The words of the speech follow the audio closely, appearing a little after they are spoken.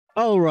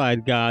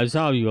Alright guys,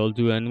 how you all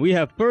doing? We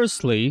have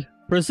firstly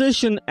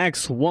Precision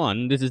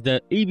X1. This is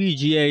the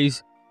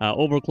EVGA's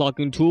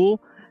overclocking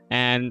tool,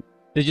 and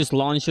they just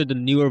launched the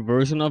newer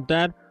version of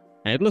that,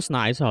 and it looks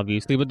nice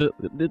obviously, but the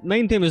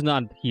main theme is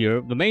not here.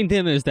 The main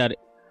theme is that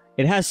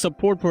it has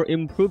support for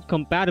improved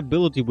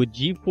compatibility with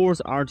GeForce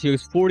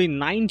RTX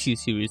 4090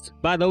 series.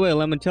 By the way,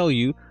 let me tell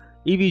you,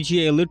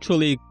 EVGA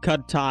literally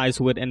cut ties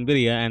with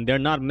Nvidia and they're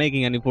not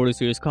making any 40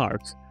 series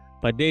cards,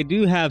 but they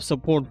do have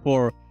support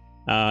for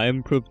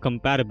improved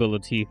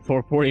compatibility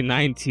for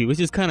 4090, which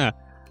is kind of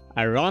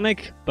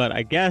ironic, but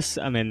I guess,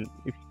 I mean,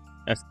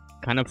 that's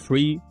kind of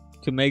free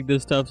to make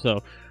this stuff,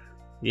 so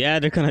yeah,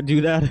 they're gonna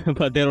do that.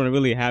 But they don't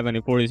really have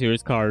any 40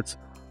 series cards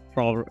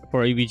for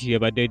EVGA,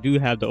 but they do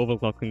have the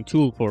overclocking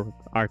tool for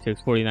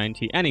RTX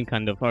 4090, any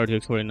kind of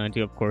RTX 4090,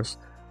 of course.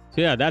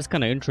 So yeah, that's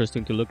kind of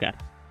interesting to look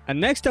at. And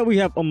next up we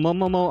have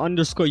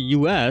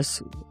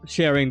Omomomo_US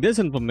sharing this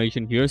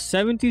information here.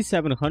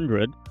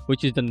 7700,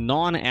 which is the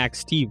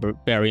non-XT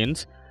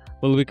variant,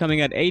 will be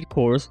coming at 8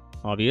 cores,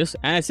 obvious,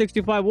 and at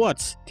 65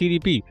 watts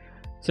TDP.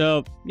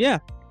 So yeah,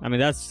 I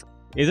mean,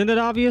 isn't it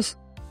obvious?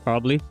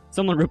 Probably.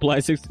 Someone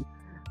replied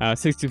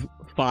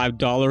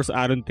 $65.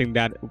 I don't think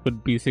that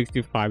would be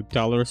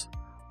 $65.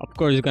 Of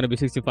course it's gonna be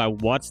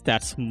 65 watts.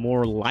 That's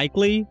more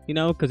likely, you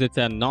know, because it's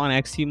a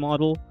non-XT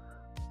model.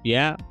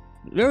 Yeah,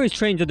 very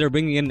strange that they're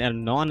bringing in a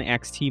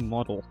non-XT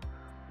model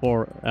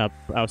for a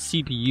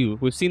CPU.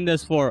 We've seen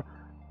this for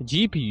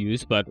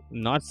GPUs, but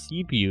not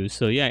CPUs.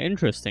 So yeah,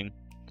 interesting.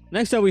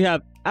 Next up, we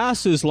have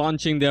ASUS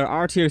launching their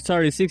RTX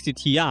 3060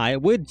 Ti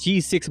with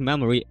G6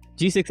 memory,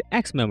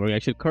 G6X memory. I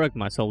should correct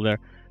myself there.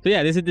 So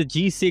yeah, this is the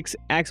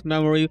G6X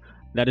memory.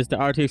 That is the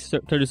RTX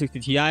 3060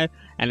 Ti,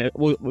 and it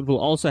will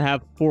also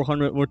have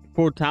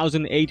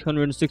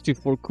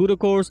 4,864 CUDA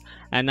cores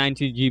and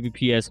 90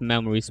 Gbps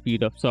memory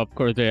speed up. So of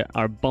course they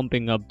are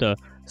bumping up the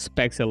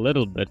specs a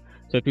little bit.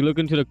 So if you look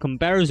into the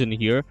comparison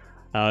here,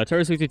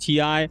 3060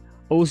 Ti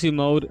OC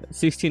mode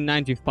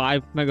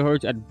 1695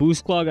 MHz at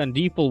boost clock, and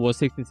default was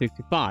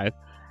 1665,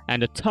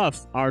 and the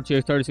tough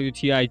RTX 3060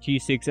 Ti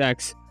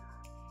G6X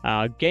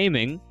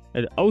gaming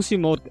OC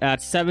mode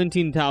at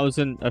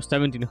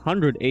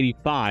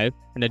 1785,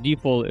 and the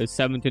default is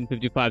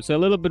 1755. So a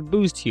little bit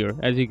boost here,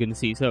 as you can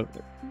see. So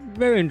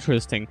very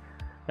interesting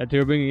that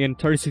they're bringing in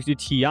 3060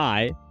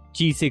 Ti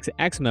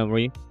G6X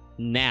memory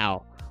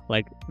now.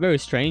 Like, very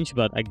strange,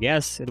 but I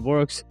guess it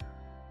works.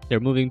 They're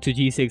moving to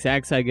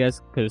G6X, I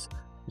guess, because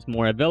it's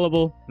more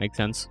available. Makes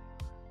sense.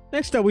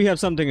 Next up, we have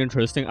something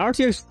interesting.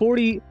 RTX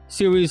 40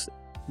 series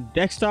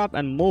desktop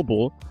and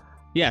mobile.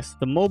 Yes,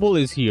 the mobile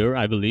is here,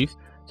 I believe.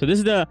 So this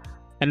is the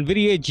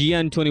NVIDIA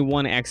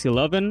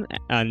GN21X11,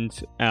 and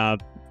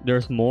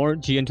there's more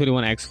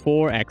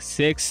GN21X4,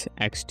 X6,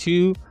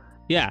 X2.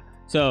 Yeah,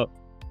 so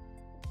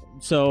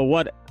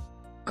what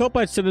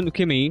Kopite7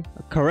 Kimi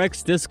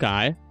corrects this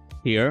guy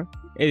here.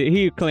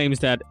 He claims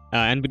that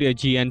NVIDIA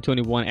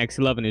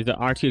GN21X11 is the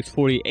RTX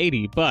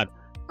 4080, but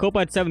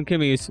Kopite7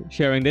 Kimi is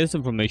sharing this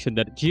information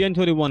that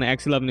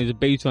GN21X11 is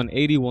based on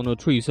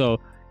 8103, so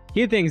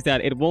he thinks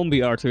that it won't be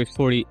RTX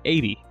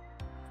 4080.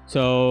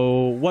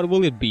 So what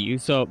will it be?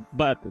 So,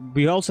 but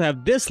we also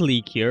have this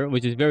leak here,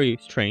 which is very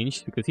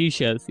strange because he's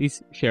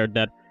shared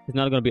that it's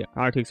not going to be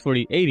RTX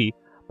 4080.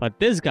 But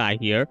this guy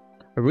here,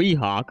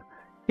 Rehawk,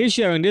 he's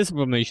sharing this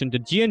information. The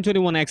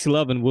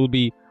GN21X11 will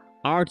be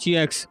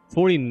RTX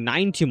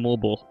 4090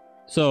 mobile.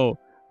 So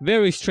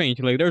very strange.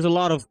 Like, there's a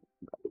lot of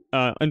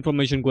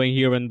information going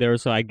here and there.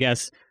 So I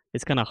guess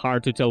it's kind of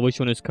hard to tell which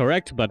one is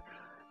correct. But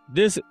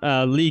this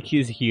leak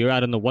is here. I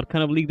don't know what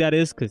kind of leak that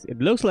is because it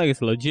looks like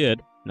it's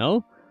legit.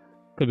 No?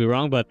 Could be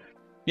wrong, but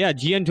yeah,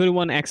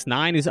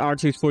 GN21X9 is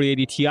RTX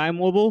 4080 Ti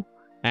mobile,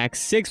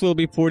 X6 will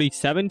be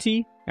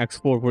 4070,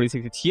 X4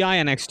 4060 Ti,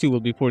 and X2 will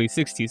be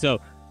 4060. So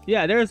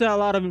yeah, there's a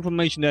lot of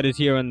information that is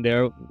here and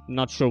there.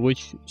 Not sure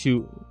which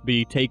to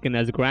be taken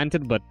as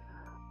granted, but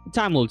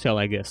time will tell,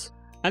 I guess.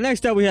 And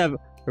next up, we have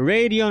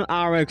Radeon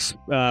RX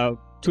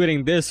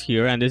tweeting this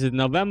here, and this is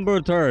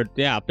November 3rd.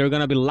 Yeah, they're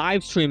gonna be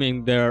live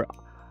streaming their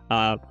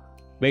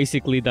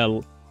basically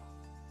the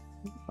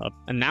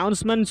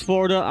announcements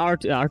for the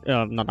RDNA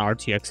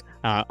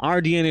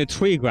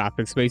 3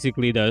 graphics,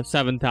 basically the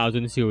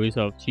 7000 series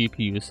of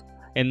GPUs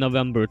in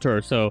November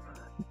 3rd. So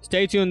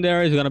stay tuned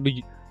there. It's gonna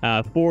be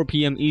 4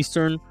 p.m.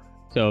 Eastern.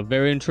 So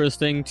very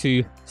interesting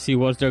to see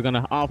what they're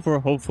gonna offer.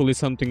 Hopefully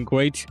something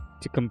great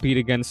to compete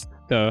against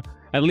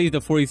at least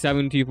the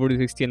 4070,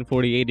 4060, and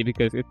 4080,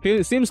 because it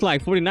seems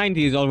like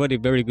 4090 is already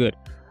very good,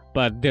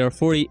 but their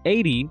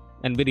 4080,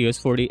 NVIDIA's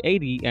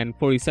 4080 and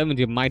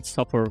 4070 might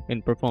suffer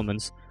in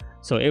performance.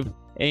 So if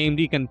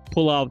AMD can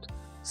pull out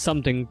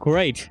something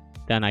great,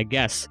 then I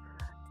guess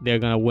they're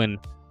gonna win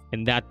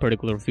in that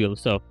particular field.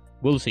 So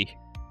we'll see.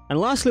 And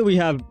lastly, we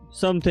have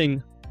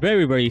something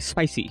very, very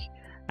spicy,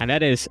 and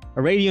that is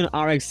Radeon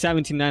RX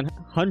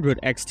 7900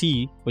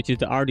 XT, which is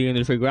the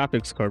RDNA 3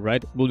 graphics card,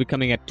 right? Will be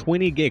coming at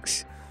 20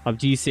 gigs of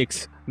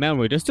G6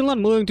 memory. They're still not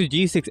moving to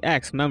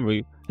G6X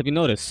memory. Have you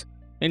noticed?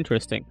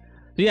 Interesting.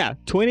 So yeah,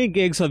 20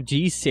 gigs of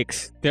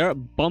G6. They're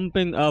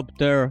bumping up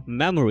their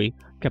memory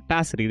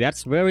capacity.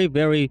 That's very,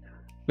 very,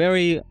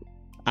 very,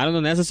 I don't know,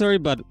 necessary,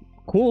 but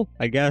cool,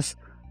 I guess.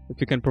 If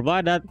you can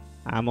provide that,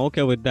 I'm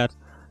okay with that.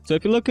 So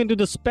if you look into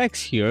the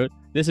specs here,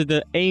 this is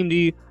the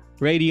AMD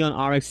Radeon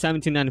RX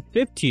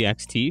 7950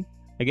 XT.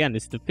 Again,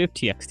 this is the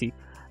 50 XT.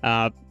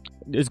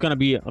 It's gonna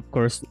be, of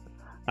course,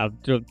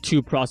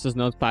 two process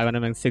nodes,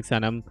 5nm and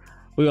 6nm.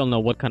 We all know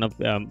what kind of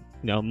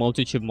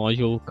multi-chip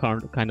module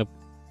kind of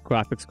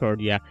graphics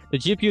card. Yeah, the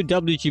GPU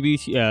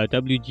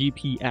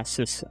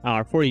WGPSs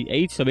are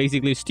 48. So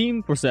basically,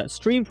 stream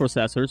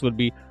processors would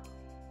be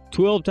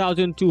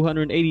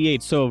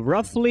 12,288. So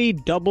roughly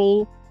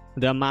double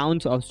the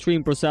amount of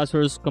stream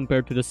processors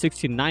compared to the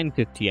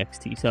 6950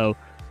 XT. So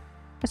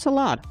that's a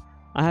lot,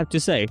 I have to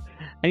say.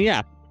 And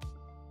yeah,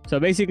 so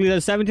basically the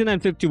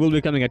 7950 will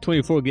be coming at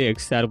 24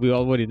 gigs that we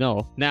already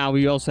know. Now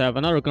we also have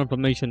another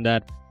confirmation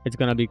that it's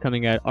gonna be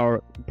coming at,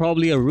 or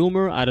probably a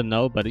rumor, I don't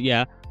know, but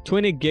yeah,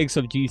 20 gigs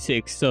of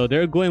G6. So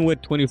they're going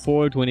with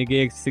 24, 20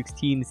 gigs,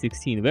 16,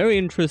 16. Very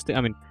interesting.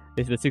 I mean,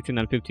 this is the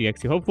 6950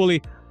 XT.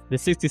 Hopefully the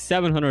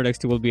 6700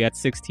 XT will be at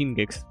 16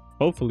 gigs.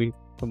 Hopefully,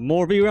 the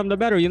more VRAM the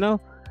better, you know.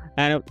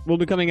 And it will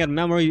be coming at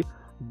memory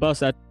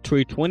bus at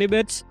 320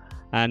 bits,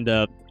 and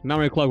the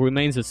memory clock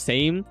remains the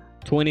same,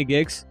 20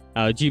 gigs,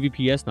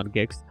 GBps, not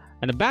gigs.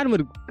 And the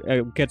bandwidth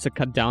gets a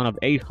cut down of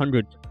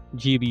 800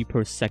 GB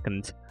per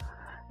second.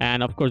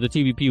 And of course, the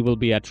TDP will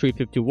be at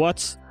 350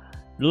 watts.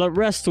 The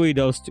rest we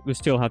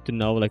still have to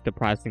know, like the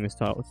pricing is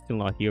still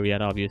not here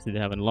yet. Obviously, they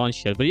haven't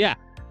launched yet. But yeah,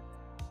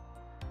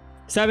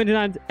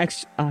 7900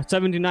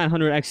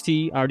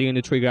 XT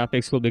RDNA 3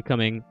 graphics will be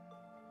coming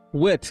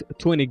with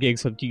 20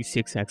 gigs of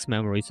G6X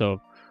memory. So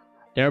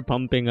they're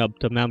pumping up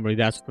the memory,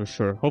 that's for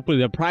sure. Hopefully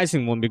the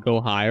pricing won't go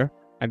higher,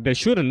 and they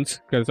shouldn't,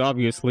 because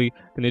obviously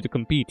they need to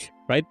compete,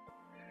 right?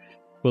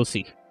 We'll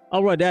see.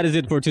 Alright, that is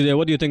it for today.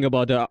 What do you think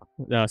about the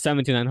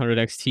 7900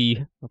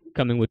 XT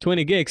coming with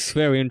 20 gigs?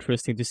 Very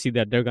interesting to see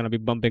that they're gonna be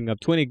bumping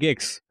up 20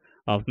 gigs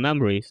of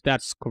memory.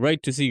 That's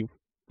great to see.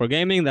 For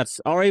gaming,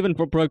 or even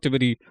for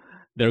productivity,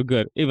 they're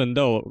good. Even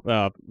though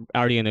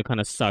RDNA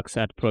kind of sucks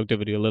at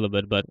productivity a little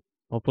bit, but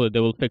hopefully they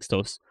will fix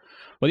those.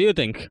 What do you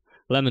think?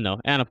 Let me know.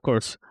 And of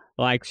course,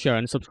 like, share,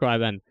 and subscribe,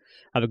 and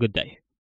have a good day.